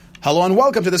Hello and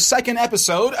welcome to the second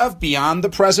episode of Beyond the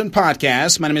Present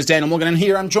podcast. My name is Daniel Morgan and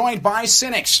here I'm joined by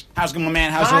Cynics. How's it going, my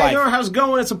man? How's your life? Hi, how's it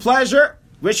going? It's a pleasure.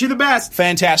 Wish you the best.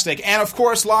 Fantastic. And of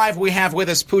course, live we have with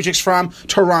us Pujix from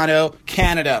Toronto,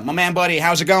 Canada. My man, buddy,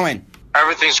 how's it going?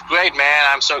 Everything's great, man.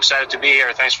 I'm so excited to be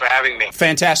here. Thanks for having me.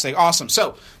 Fantastic. Awesome.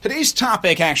 So, today's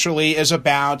topic actually is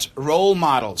about role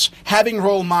models. Having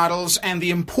role models and the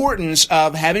importance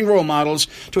of having role models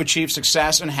to achieve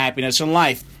success and happiness in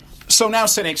life. So now,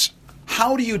 Cynics,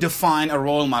 how do you define a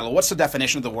role model? What's the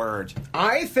definition of the word?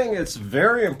 I think it's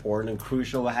very important and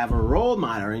crucial to have a role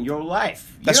model in your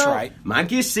life. That's right.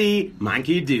 Monkey see,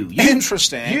 monkey do.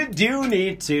 Interesting. You do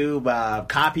need to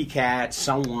copycat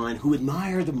someone who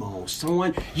admire the most,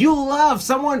 someone you love,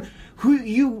 someone who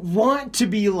you want to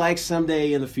be like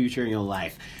someday in the future in your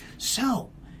life. So,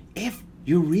 if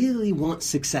you really want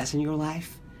success in your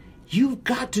life, you've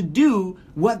got to do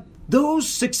what those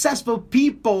successful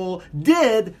people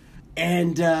did.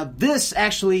 And this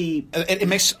actually... It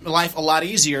makes life a lot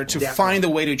easier to find the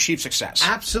way to achieve success.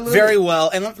 Absolutely. Very well.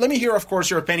 And let me hear, of course,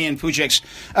 your opinion, Pujix.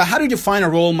 How do you define a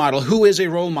role model? Who is a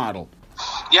role model?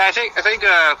 Yeah, I think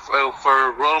for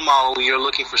a role model, you're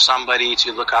looking for somebody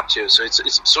to look up to. So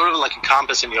it's sort of like a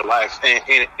compass in your life,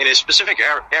 in a specific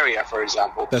area, for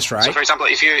example. That's right. So, for example,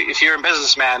 if you're a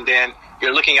businessman, then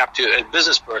you're looking up to a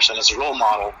business person as a role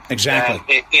model.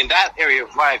 Exactly. And in that area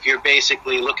of life, you're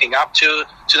basically looking up to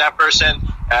that person,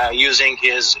 using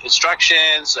his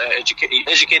instructions,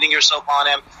 educating yourself on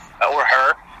him or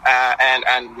her,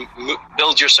 and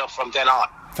build yourself from then on.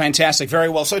 Fantastic. Very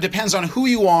well. So it depends on who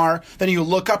you are. Then you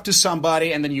look up to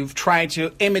somebody, and then you've tried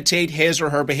to imitate his or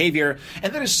her behavior.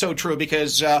 And that is so true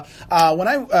because when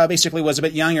I basically was a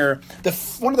bit younger,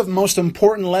 one of the most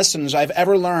important lessons I've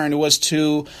ever learned was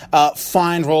to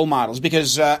find role models.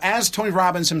 Because as Tony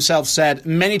Robbins himself said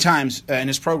many times in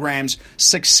his programs,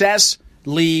 success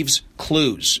leaves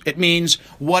clues. It means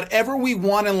whatever we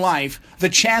want in life, the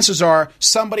chances are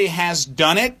somebody has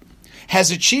done it,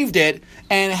 has achieved it,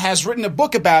 and has written a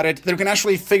book about it that we can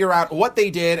actually figure out what they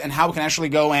did and how we can actually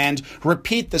go and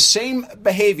repeat the same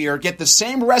behavior, get the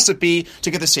same recipe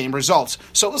to get the same results.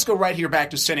 So let's go right here back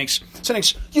to Cynics.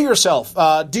 Cynics, you yourself,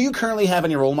 do you currently have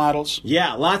any role models?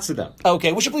 Yeah, lots of them.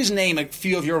 Okay, would you please name a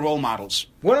few of your role models?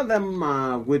 One of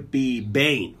them would be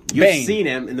Bane. You've seen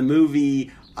him in the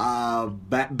movie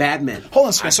Batman. Hold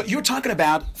on a second. So you're talking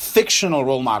about fictional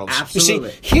role models. Absolutely.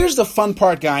 You see, here's the fun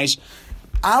part, guys.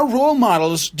 Our role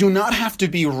models do not have to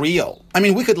be real. I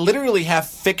mean, we could literally have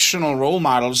fictional role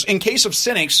models. In case of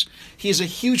Cynics, he's a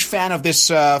huge fan of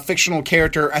this fictional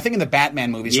character, I think in the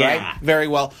Batman movies, right? Very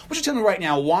well. Would you tell me right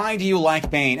now, why do you like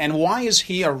Bane, and why is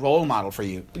he a role model for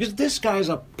you? Because this guy's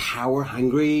a power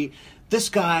hungry. This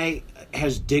guy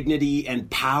has dignity and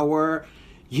power.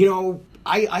 You know,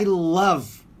 I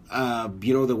love,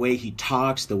 the way he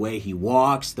talks, the way he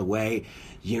walks, the way,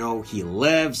 he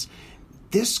lives.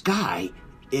 This guy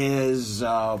is,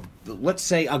 let's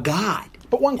say, a god.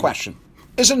 But one question.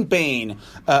 Isn't Bane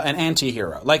an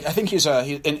anti-hero? Like, I think he's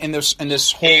in this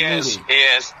whole movie. He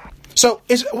is. So,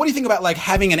 what do you think about, like,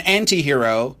 having an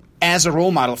anti-hero as a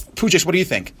role model? Pujix, what do you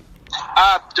think?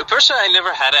 Personally, I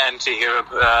never had an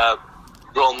anti-hero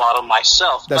role model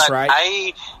myself. That's right.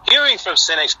 Hearing from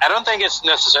Cynics, I don't think it's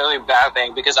necessarily a bad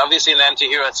thing, because obviously an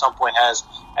anti-hero at some point has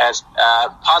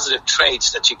positive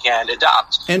traits that you can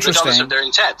adopt, regardless of their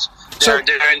intent. Their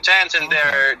intent and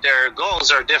their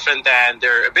goals are different than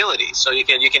their abilities. So you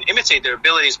can imitate their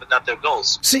abilities, but not their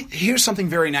goals. See, here's something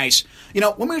very nice.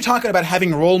 When we were talking about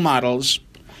having role models,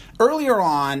 earlier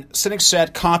on, Cynics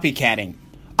said copycatting.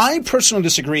 I personally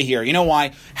disagree here. You know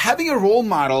why? Having a role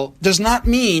model does not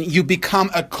mean you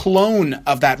become a clone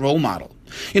of that role model.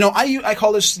 I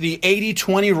call this the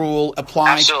 80-20 rule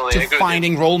applied to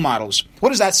finding role models. What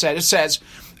does that say? It says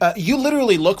you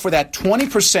literally look for that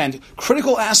 20%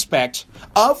 critical aspect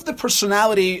of the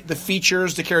personality, the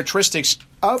features, the characteristics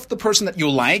of the person that you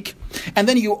like, and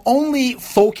then you only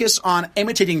focus on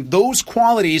imitating those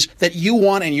qualities that you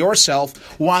want in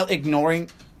yourself while ignoring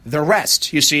the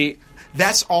rest. You see,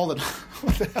 that's all that...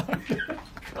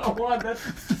 Come on, that's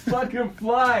fucking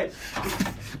fly.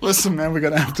 Listen, man, we're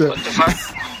going to have to... What the fuck?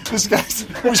 This guy's...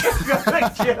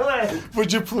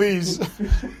 Would you please...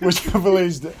 Let's,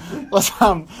 we're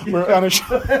on a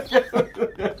show. What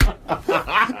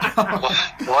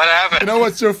happened? You know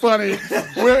what's so funny?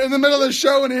 We're in the middle of the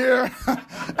show in here,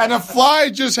 and a fly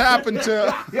just happened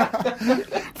to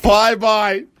fly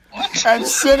by. And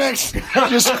Sinix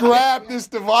just grabbed this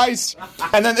device,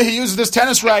 and then he used this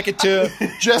tennis racket to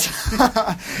just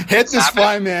hit this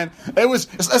fly man.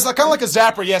 It's like, kind of like a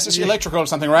zapper. Yes, it's electrical or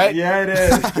something, right? Yeah, it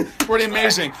is. Pretty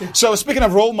amazing. So speaking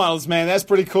of role models, man, that's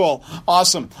pretty cool.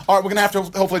 Awesome. All right, we're going to have to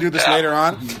hopefully do this later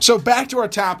on. So back to our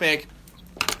topic.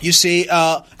 You see,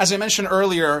 as I mentioned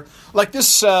earlier, like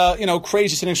this,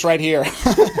 crazy Sinix right here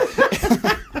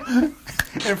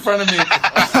in front of me.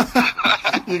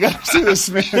 You got to see this,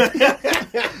 man.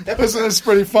 This is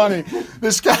pretty funny.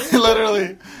 This guy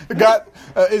literally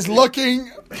is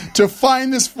looking to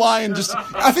find this fly and just.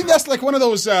 I think that's like one of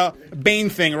those Bane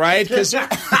thing, right? Because am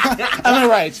I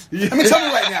right? I mean, tell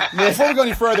me right now before we go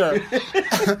any further.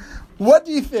 What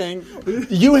do you think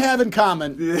you have in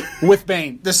common with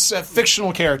Bane, this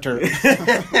fictional character?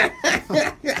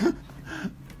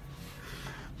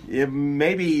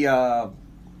 Maybe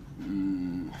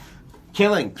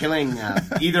killing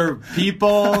either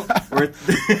people or.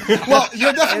 Well,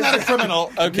 you're definitely not a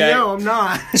criminal. Okay. No, I'm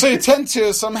not. So you tend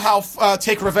to somehow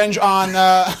take revenge on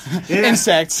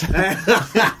insects.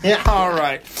 All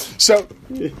right. So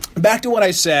back to what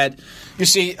I said. You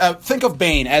see, think of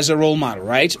Bane as a role model,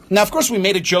 right? Now, of course, we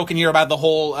made a joke in here about the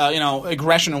whole,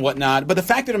 aggression and whatnot, but the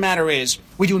fact of the matter is,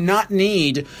 we do not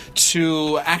need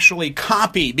to actually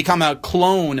become a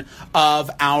clone of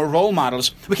our role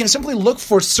models. We can simply look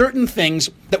for certain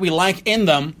things that we like in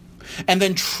them, and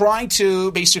then try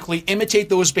to basically imitate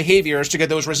those behaviors to get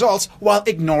those results while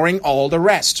ignoring all the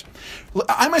rest.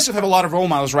 I myself have a lot of role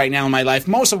models right now in my life,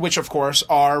 most of which, of course,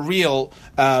 are real,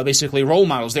 basically, role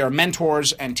models. They are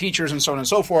mentors and teachers and so on and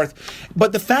so forth.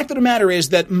 But the fact of the matter is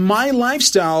that my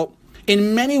lifestyle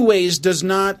in many ways does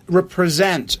not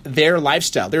represent their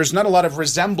lifestyle. There's not a lot of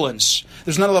resemblance.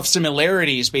 There's not a lot of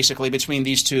similarities, basically, between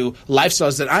these two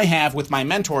lifestyles that I have with my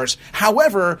mentors.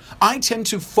 However, I tend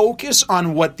to focus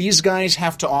on what these guys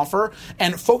have to offer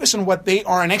and focus on what they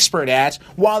are an expert at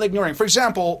while ignoring. For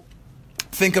example,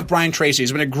 think of Brian Tracy.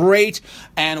 He's been a great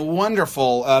and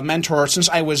wonderful mentor since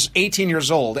I was 18 years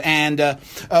old. And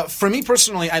for me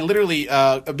personally, I literally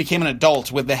became an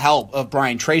adult with the help of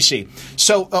Brian Tracy.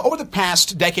 So over the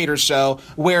past decade or so,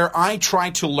 where I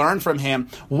tried to learn from him,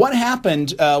 what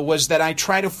happened was that I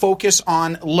tried to focus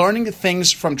on learning the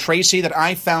things from Tracy that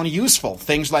I found useful.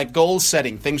 Things like goal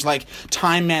setting, things like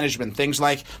time management, things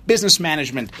like business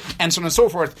management, and so on and so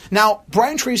forth. Now,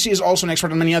 Brian Tracy is also an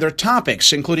expert on many other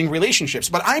topics, including relationships.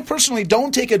 But I personally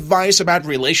don't take advice about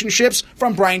relationships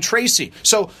from Brian Tracy.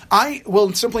 So I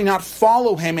will simply not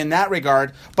follow him in that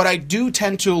regard, but I do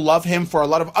tend to love him for a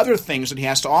lot of other things that he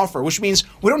has to offer, which means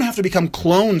we don't have to become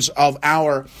clones of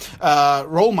our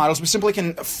role models. We simply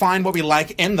can find what we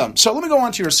like in them. So let me go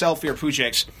on to yourself here,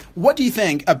 Pujex. What do you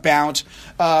think about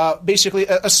basically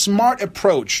a smart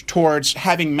approach towards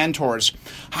having mentors?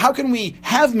 How can we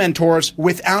have mentors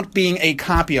without being a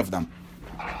copy of them?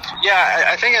 Yeah,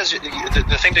 I think as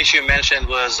the thing that you mentioned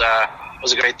was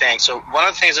a great thing. So one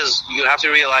of the things is you have to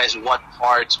realize what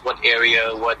parts, what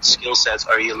area, what skill sets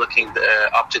are you looking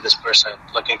to this person.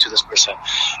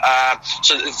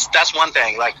 So that's one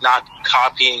thing, like not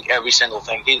copying every single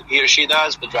thing he or she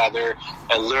does, but rather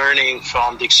learning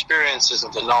from the experiences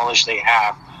and the knowledge they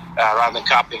have. Rather than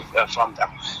copying from them.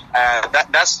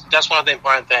 That's one of the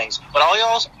important things. But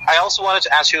I also wanted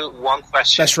to ask you one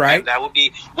question. That's right. And that would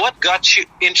be, what got you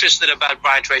interested about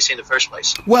Brian Tracy in the first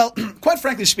place? Well, quite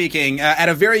frankly speaking, at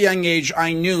a very young age,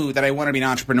 I knew that I wanted to be an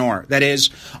entrepreneur. That is,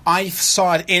 I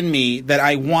saw it in me that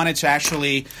I wanted to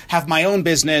actually have my own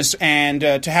business and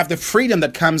to have the freedom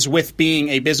that comes with being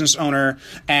a business owner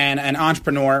and an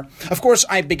entrepreneur. Of course,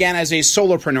 I began as a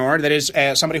solopreneur, that is,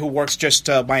 somebody who works just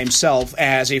by himself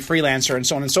as a freelancer and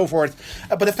so on and so forth.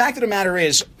 But the fact of the matter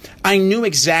is, I knew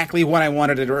exactly what I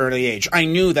wanted at an early age. I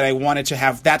knew that I wanted to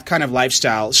have that kind of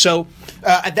lifestyle. So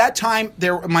at that time,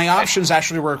 my options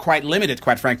actually were quite limited,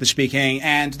 quite frankly speaking.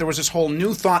 And there was this whole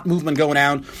new thought movement going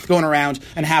around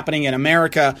and happening in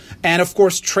America. And of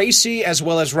course, Tracy as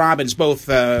well as Robbins, both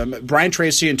Brian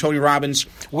Tracy and Tony Robbins,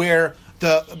 were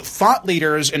the thought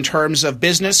leaders in terms of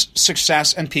business,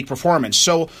 success, and peak performance.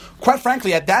 So, quite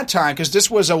frankly, at that time, because this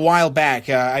was a while back,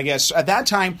 I guess, at that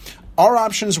time, our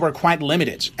options were quite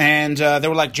limited. And there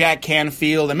were like Jack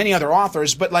Canfield and many other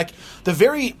authors, but like the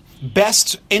very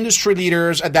best industry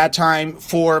leaders at that time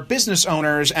for business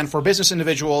owners and for business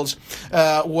individuals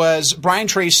was Brian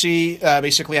Tracy,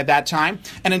 basically at that time.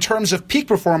 And in terms of peak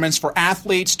performance for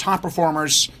athletes, top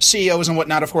performers, CEOs and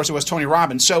whatnot, of course, it was Tony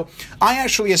Robbins. So I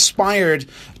actually aspired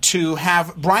to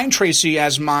have Brian Tracy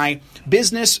as my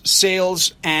business,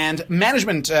 sales, and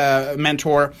management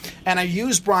mentor. And I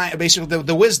used basically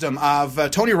the wisdom of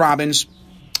Tony Robbins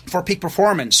for peak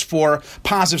performance, for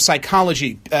positive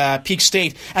psychology, peak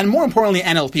state, and more importantly,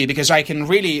 NLP, because I can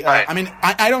really,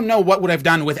 I don't know what would I've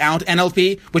done without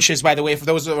NLP, which is, by the way, for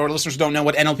those of our listeners who don't know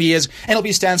what NLP is,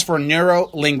 NLP stands for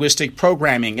Neuro-Linguistic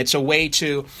Programming. It's a way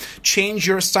to change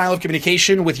your style of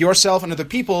communication with yourself and other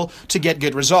people to get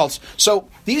good results. So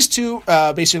these two,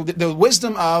 basically, the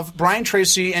wisdom of Brian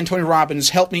Tracy and Tony Robbins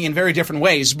helped me in very different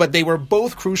ways, but they were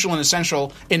both crucial and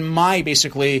essential in my,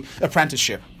 basically,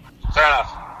 apprenticeship. Fair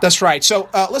enough. That's right. So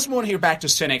let's move on here back to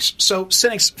Synnex. So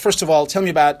Synnex, first of all, tell me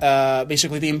about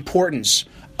basically the importance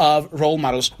of role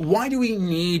models. Why do we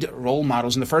need role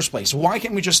models in the first place? Why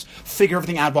can't we just figure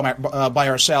everything out by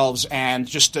ourselves and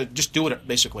just do it,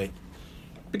 basically?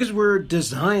 Because we're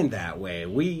designed that way.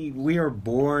 We are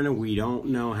born and we don't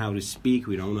know how to speak,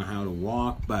 we don't know how to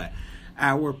walk, but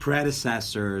our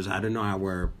predecessors,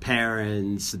 our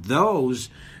parents, those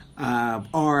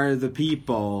are the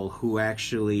people who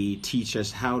actually teach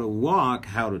us how to walk,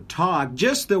 how to talk,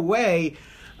 just the way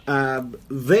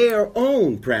their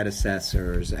own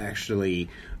predecessors actually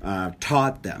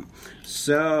taught them.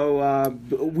 So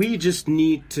we just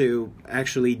need to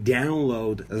actually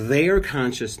download their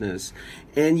consciousness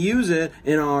and use it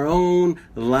in our own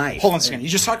life. Hold on a second. You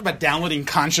just talked about downloading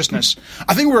consciousness.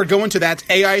 I think we're going to that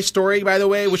AI story, by the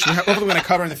way, which we're hopefully going to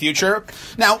cover in the future.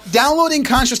 Now, downloading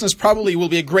consciousness probably will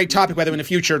be a great topic, by the way, in the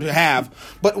future to have.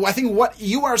 But I think what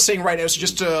you are saying right now is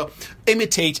just to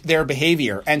imitate their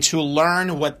behavior and to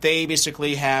learn what they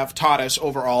basically have taught us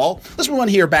overall. Let's move on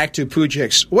here back to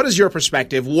Pujix. What is your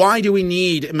perspective? Why do we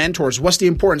need mentors? What's the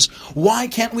importance? Why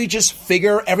can't we just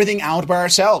figure everything out by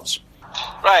ourselves?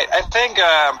 Right. I think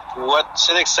what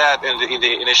Synnex said in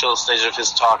the initial stage of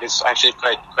his talk is actually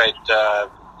quite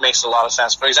makes a lot of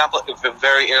sense. For example, if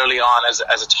very early on as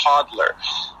a toddler,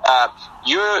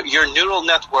 your neural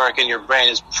network in your brain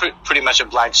is pretty much a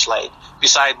blank slate,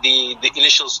 beside the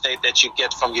initial state that you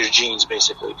get from your genes,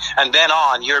 basically. And then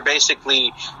on, you're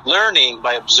basically learning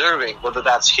by observing, whether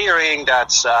that's hearing,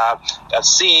 that's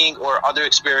seeing, or other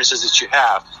experiences that you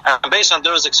have. And based on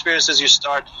those experiences, you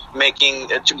start making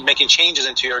changes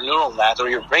into your neural net, or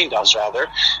your brain does rather,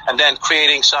 and then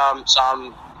creating some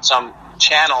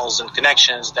channels and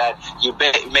connections that you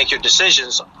make your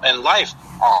decisions in life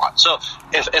on. So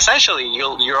if essentially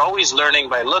you're always learning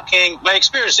by looking, by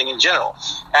experiencing in general,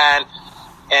 and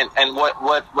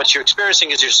what you're experiencing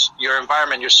is your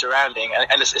environment, your surrounding,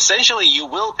 and essentially you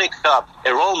will pick up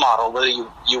a role model, whether you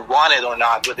want it or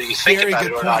not, whether you think about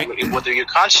it or not, whether you're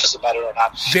conscious about it or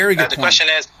not. Very good point. The question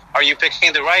is, are you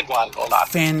picking the right one or not?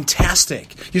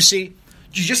 Fantastic. You see,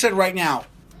 you just said right now,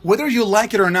 whether you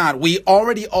like it or not, we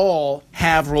already all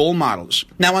have role models.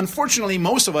 Now, unfortunately,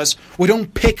 most of us, we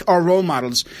don't pick our role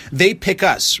models. They pick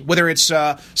us. Whether it's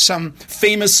some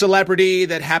famous celebrity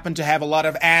that happened to have a lot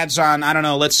of ads on, I don't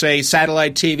know, let's say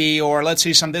satellite TV, or let's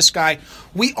say this guy.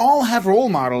 We all have role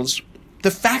models. The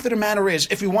fact of the matter is,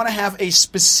 if we want to have a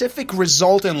specific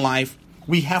result in life,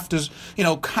 we have to,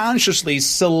 consciously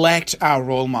select our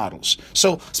role models.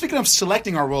 So, speaking of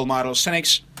selecting our role models,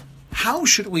 Synnex, how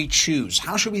should we choose?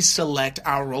 How should we select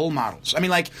our role models? I mean,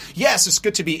 yes, it's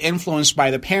good to be influenced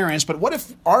by the parents, but what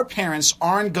if our parents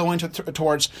aren't going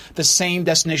towards the same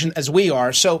destination as we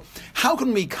are? So how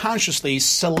can we consciously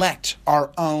select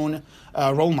our own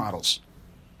role models?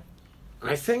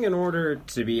 I think in order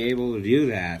to be able to do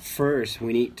that, first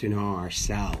we need to know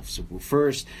ourselves.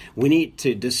 First, we need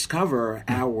to discover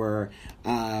our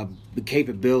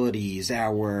capabilities,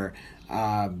 our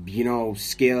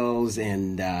skills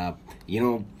and,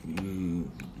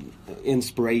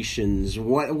 inspirations,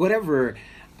 whatever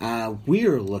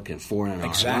we're looking for in our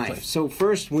life. So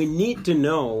first, we need to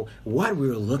know what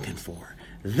we're looking for.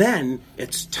 Then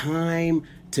it's time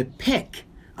to pick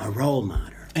a role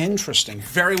model. Interesting.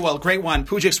 Very well. Great one.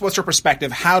 Pujix, what's your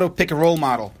perspective? How to pick a role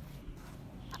model?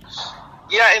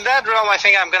 Yeah, in that realm, I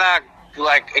think I'm going to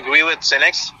agree with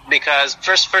Synnex, because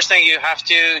first thing, you have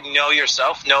to know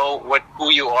yourself, know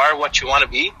who you are, what you want to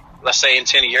be, let's say in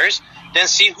 10 years, then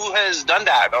see who has done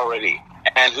that already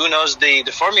and who knows the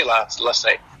formula, let's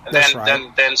say, and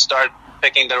then start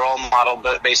picking the role model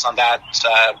based on that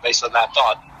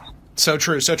thought. So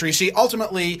true. You see,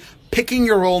 ultimately, picking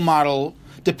your role model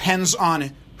depends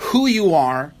on who you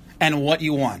are and what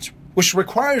you want, which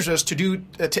requires us to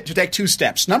take two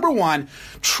steps. Number one,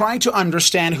 try to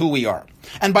understand who we are.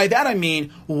 And by that I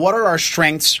mean, what are our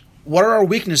strengths? What are our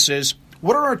weaknesses?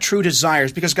 What are our true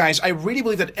desires? Because, guys, I really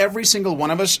believe that every single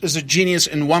one of us is a genius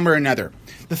in one way or another.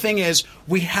 The thing is,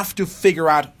 we have to figure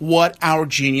out what our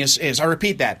genius is. I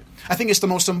repeat that. I think it's the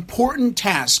most important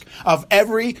task of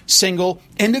every single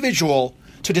individual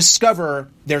to discover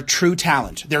their true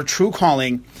talent, their true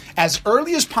calling, as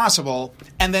early as possible,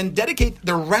 and then dedicate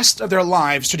the rest of their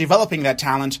lives to developing that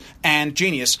talent and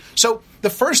genius. So the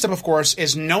first step, of course,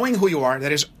 is knowing who you are.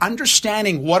 That is,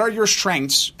 understanding what are your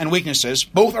strengths and weaknesses.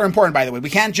 Both are important, by the way. We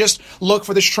can't just look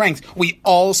for the strength. We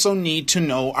also need to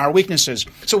know our weaknesses.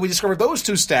 So we discover those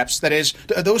two steps, that is,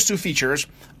 those two features,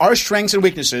 our strengths and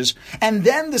weaknesses. And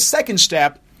then the second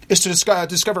step is to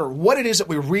discover what it is that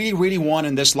we really, really want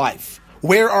in this life.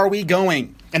 Where are we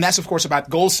going? And that's, of course, about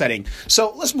goal setting.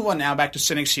 So let's move on now back to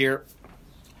Cynics here.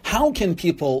 How can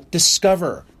people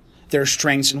discover their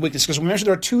strengths and weaknesses? Because we mentioned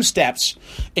there are two steps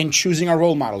in choosing our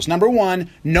role models. Number one,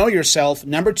 know yourself.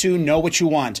 Number two, know what you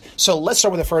want. So let's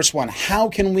start with the first one. How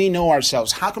can we know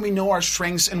ourselves? How can we know our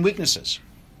strengths and weaknesses?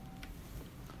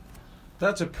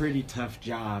 That's a pretty tough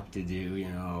job to do, you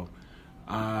know.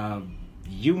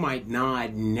 You might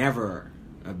not never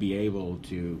be able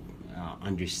to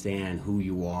understand who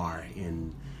you are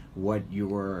and what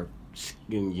your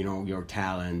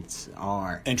talents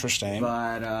are. Interesting.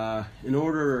 But in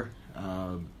order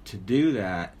to do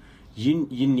that, you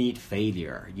need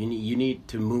failure. You need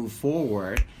to move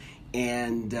forward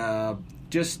and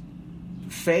just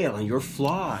fail, and your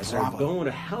flaws are going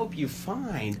to help you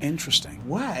find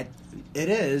what it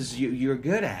is you're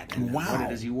good at and what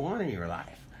it is you want in your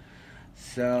life.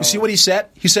 So, you see what he said?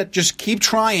 He said just keep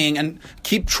trying and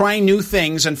keep trying new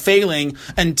things and failing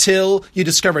until you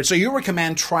discover it. So you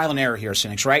recommend trial and error here,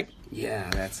 Cynics, right? Yeah,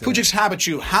 that's it. Pujiks, how about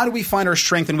you? How do we find our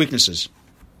strengths and weaknesses?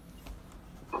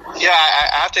 Yeah, I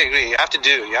have to agree. You have to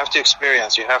do. You have to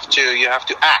experience. You have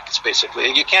to act,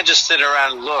 basically. You can't just sit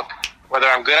around and look whether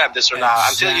I'm good at this or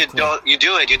not. Until you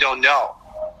do it, you don't know.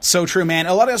 So true, man.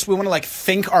 A lot of us, we want to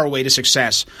think our way to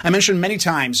success. I mentioned many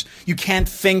times, you can't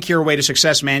think your way to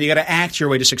success, man. You got to act your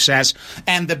way to success.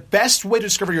 And the best way to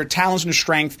discover your talents and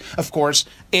strength, of course,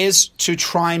 is to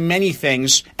try many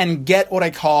things and get what I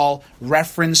call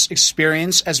reference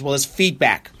experience as well as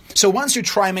feedback. So once you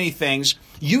try many things,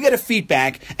 you get a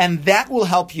feedback, and that will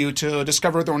help you to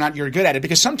discover whether or not you're good at it.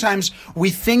 Because sometimes we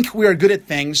think we are good at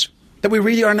things that we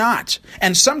really are not.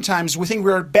 And sometimes we think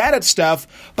we're bad at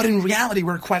stuff, but in reality,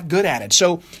 we're quite good at it.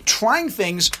 So trying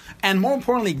things, and more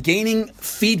importantly, gaining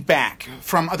feedback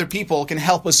from other people can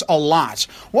help us a lot.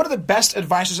 One of the best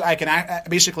advices I can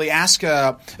basically ask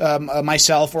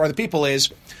myself or other people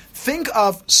is, think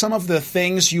of some of the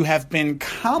things you have been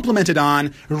complimented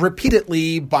on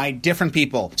repeatedly by different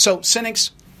people. So,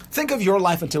 Cynics, think of your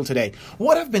life until today.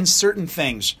 What have been certain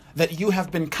things that you have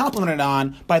been complimented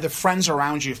on by the friends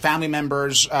around you, family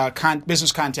members,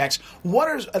 business contacts? What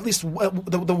are at least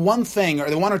the one thing or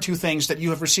the one or two things that you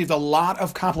have received a lot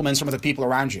of compliments from other people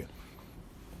around you?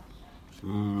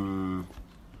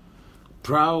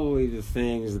 Probably the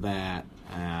things that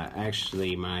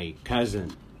actually my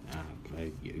cousin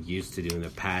used to do in the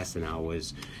past, and I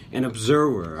was an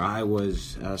observer. I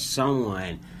was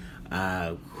someone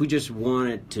who just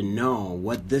wanted to know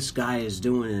what this guy is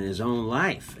doing in his own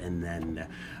life. And then,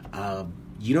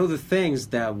 the things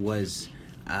that was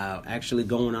actually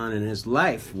going on in his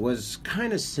life was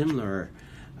kind of similar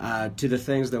to the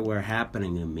things that were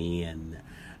happening to me. And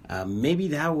maybe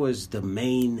that was the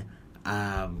main,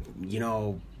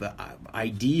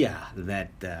 idea that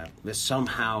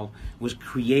somehow was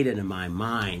created in my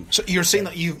mind. So you're saying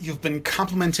that you've been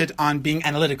complimented on being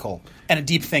analytical and a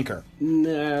deep thinker?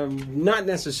 Not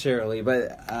necessarily,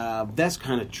 but that's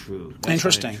kind of true.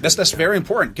 Interesting. That's very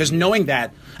important, because knowing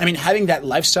that, having that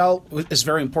lifestyle is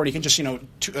very important. You can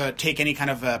just, take any kind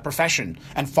of profession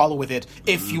and follow with it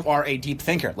if you are a deep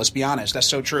thinker. Let's be honest. That's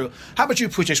so true. How about you,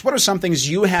 Pujiks? What are some things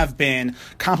you have been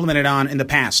complimented on in the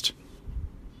past?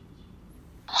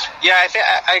 Yeah, I think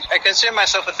I consider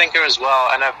myself a thinker as well,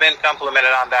 and I've been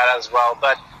complimented on that as well.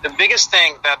 But the biggest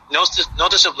thing that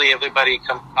noticeably everybody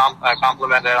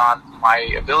complimented on my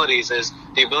abilities is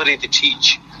the ability to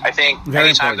teach. I think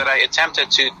anytime that I attempted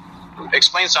to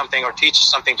explain something or teach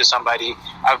something to somebody,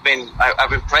 I've been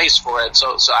praised for it.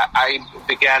 So I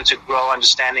began to grow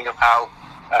understanding of how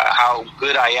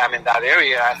good I am in that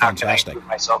area and how can I improve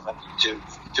myself and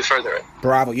to further it.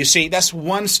 Bravo. You see, that's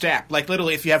one step. Like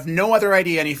literally, if you have no other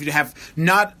idea and if you have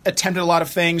not attempted a lot of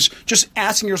things, just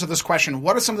asking yourself this question,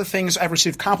 what are some of the things I've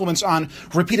received compliments on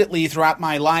repeatedly throughout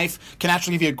my life, can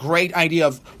actually give you a great idea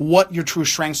of what your true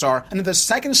strengths are. And then the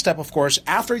second step, of course,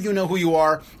 after you know who you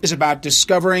are, is about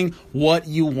discovering what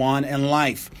you want in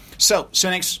life. So,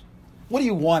 Cynics, what do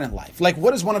you want in life? Like,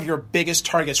 what is one of your biggest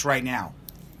targets right now?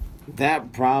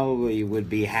 That probably would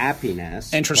be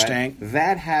happiness. Interesting.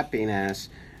 That happiness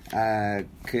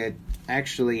could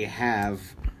actually have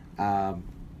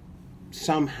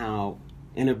somehow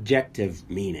an objective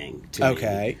meaning to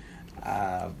me.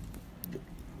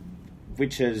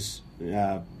 which is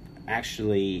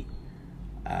actually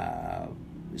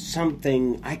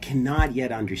something I cannot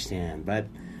yet understand, but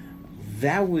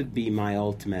that would be my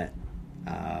ultimate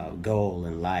goal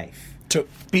in life. To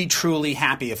be truly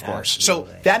happy, of course.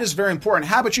 Absolutely. So that is very important.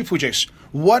 How about you, Pujex?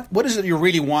 What is it you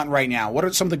really want right now? What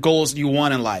are some of the goals that you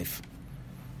want in life?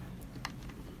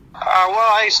 Well,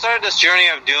 I started this journey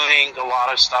of doing a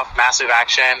lot of stuff, massive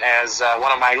action, as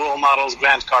one of my role models,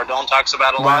 Grant Cardone, talks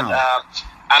about a lot.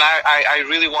 And I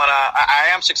really want to, I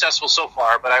am successful so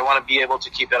far, but I want to be able to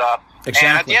keep it up. Exactly.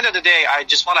 And at the end of the day, I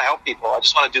just want to help people. I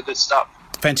just want to do good stuff.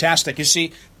 Fantastic. You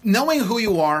see, knowing who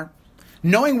you are,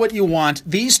 knowing what you want,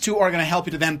 these two are going to help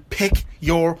you to then pick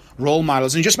your role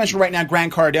models. And you just mentioned right now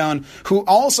Grant Cardone, who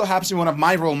also happens to be one of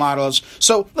my role models.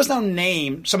 So let's now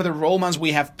name some of the role models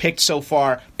we have picked so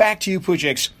far. Back to you,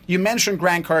 Pujex. You mentioned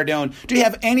Grant Cardone. Do you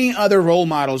have any other role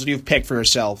models that you've picked for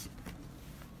yourself?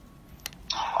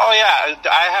 Oh, yeah.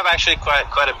 I have actually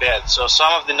quite a bit. So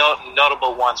some of the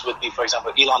notable ones would be, for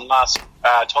example, Elon Musk,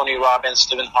 Tony Robbins,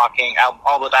 Stephen Hawking,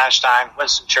 Albert Einstein,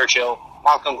 Winston Churchill,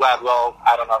 Malcolm Gladwell,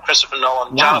 I don't know, Christopher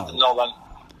Nolan, Jonathan Nolan.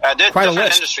 Different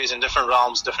industries and different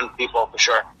realms, different people, for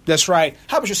sure. That's right.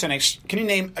 How about you, Sinix? Can you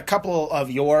name a couple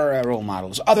of your role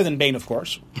models, other than Bane, of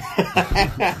course?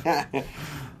 That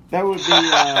would be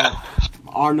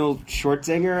Arnold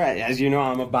Schwarzenegger. As you know,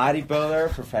 I'm a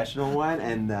bodybuilder, professional one,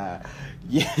 and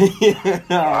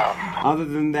other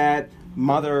than that,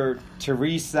 Mother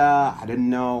Teresa, I didn't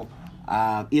know,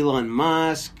 Elon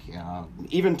Musk,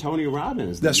 even Tony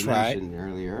Robbins. That's right. Mentioned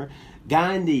earlier.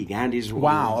 Gandhi's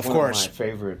one of my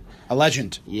favorite. A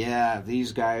legend. Yeah,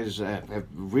 these guys have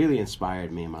really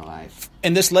inspired me in my life.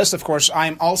 In this list, of course,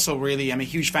 I'm a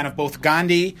huge fan of both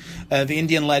Gandhi, the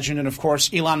Indian legend, and of course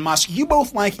Elon Musk. You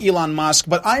both like Elon Musk,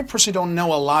 but I personally don't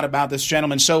know a lot about this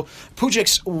gentleman. So,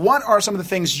 Pujex, what are some of the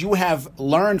things you have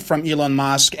learned from Elon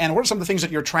Musk, and what are some of the things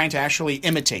that you're trying to actually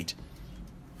imitate?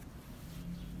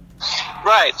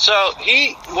 Right. So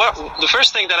the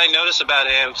first thing that I noticed about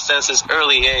him since his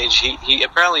early age, he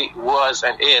apparently was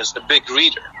and is a big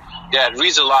reader. Yeah,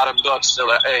 reads a lot of books,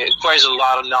 acquires a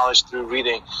lot of knowledge through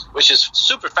reading, which is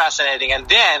super fascinating. And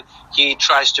then he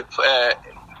tries to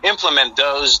implement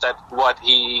what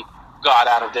he got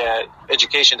out of the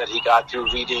education that he got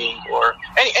through reading, or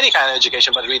any kind of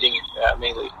education, but reading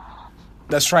mainly.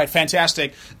 That's right.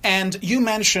 Fantastic. And you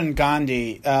mentioned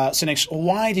Gandhi, Sinix.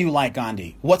 Why do you like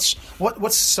Gandhi? What's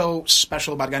so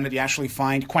special about Gandhi that you actually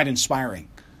find quite inspiring?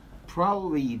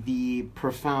 Probably the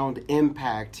profound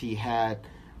impact he had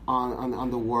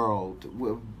on the world,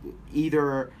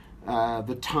 either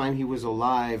the time he was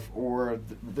alive or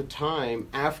the time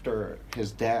after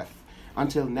his death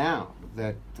until now.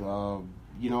 That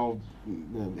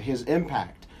his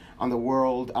impact on the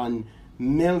world, on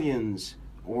millions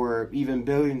or even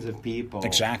billions of people,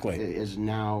 exactly, is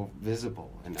now visible.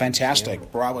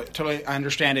 Fantastic. Bravo. Totally, I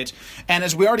understand it. And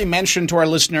as we already mentioned to our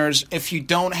listeners, if you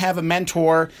don't have a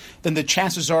mentor, then the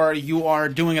chances are you are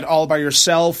doing it all by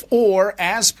yourself. Or,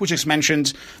 as Pujex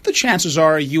mentioned, the chances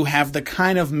are you have the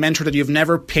kind of mentor that you've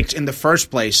never picked in the first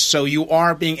place. So you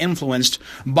are being influenced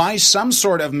by some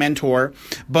sort of mentor.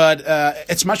 But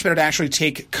it's much better to actually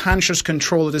take conscious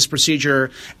control of this procedure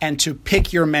and to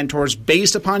pick your mentors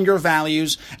based upon your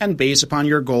values and based upon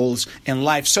your goals in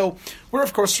life. So we're,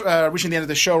 of course, reaching the end of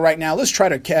the show right now. Let's try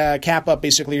to cap up,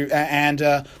 basically, and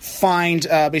find,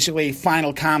 basically, a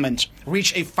final comment,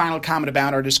 reach a final comment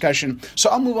about our discussion. So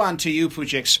I'll move on to you,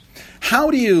 Pujex.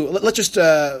 How do you, let's just,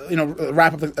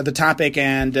 wrap up the topic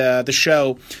and the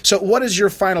show. So what is your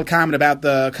final comment about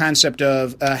the concept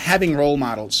of having role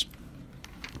models?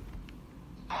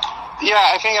 Yeah,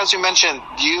 I think, as you mentioned,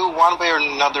 you one way or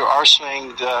another are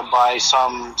swayed by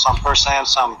some person,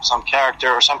 some character,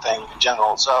 or something in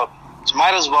general. So you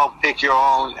might as well pick your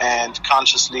own and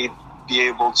consciously be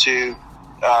able to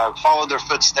follow their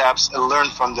footsteps and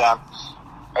learn from them.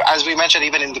 As we mentioned,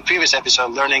 even in the previous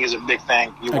episode, learning is a big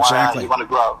thing. You want to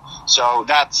grow. So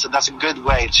that's a good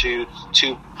way to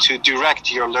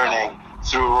direct your learning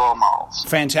through role models.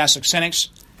 Fantastic. Sinix,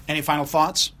 any final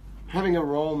thoughts? Having a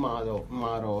role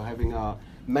model, having a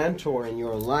mentor in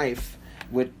your life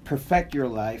would perfect your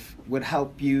life, would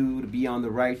help you to be on the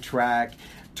right track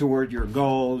toward your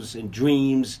goals and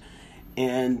dreams.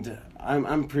 And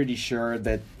I'm pretty sure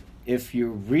that if you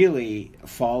really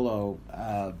follow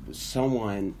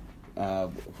someone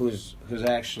who's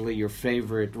actually your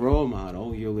favorite role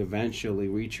model, you'll eventually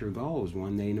reach your goals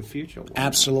one day in the future.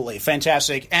 Absolutely.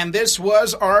 Fantastic. And this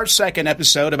was our second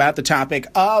episode about the topic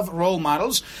of role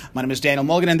models. My name is Daniel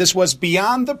Mulligan, and this was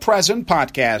Beyond the Present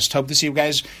podcast. Hope to see you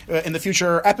guys in the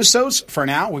future episodes. For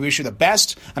now, we wish you the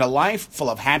best and a life full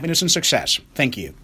of happiness and success. Thank you.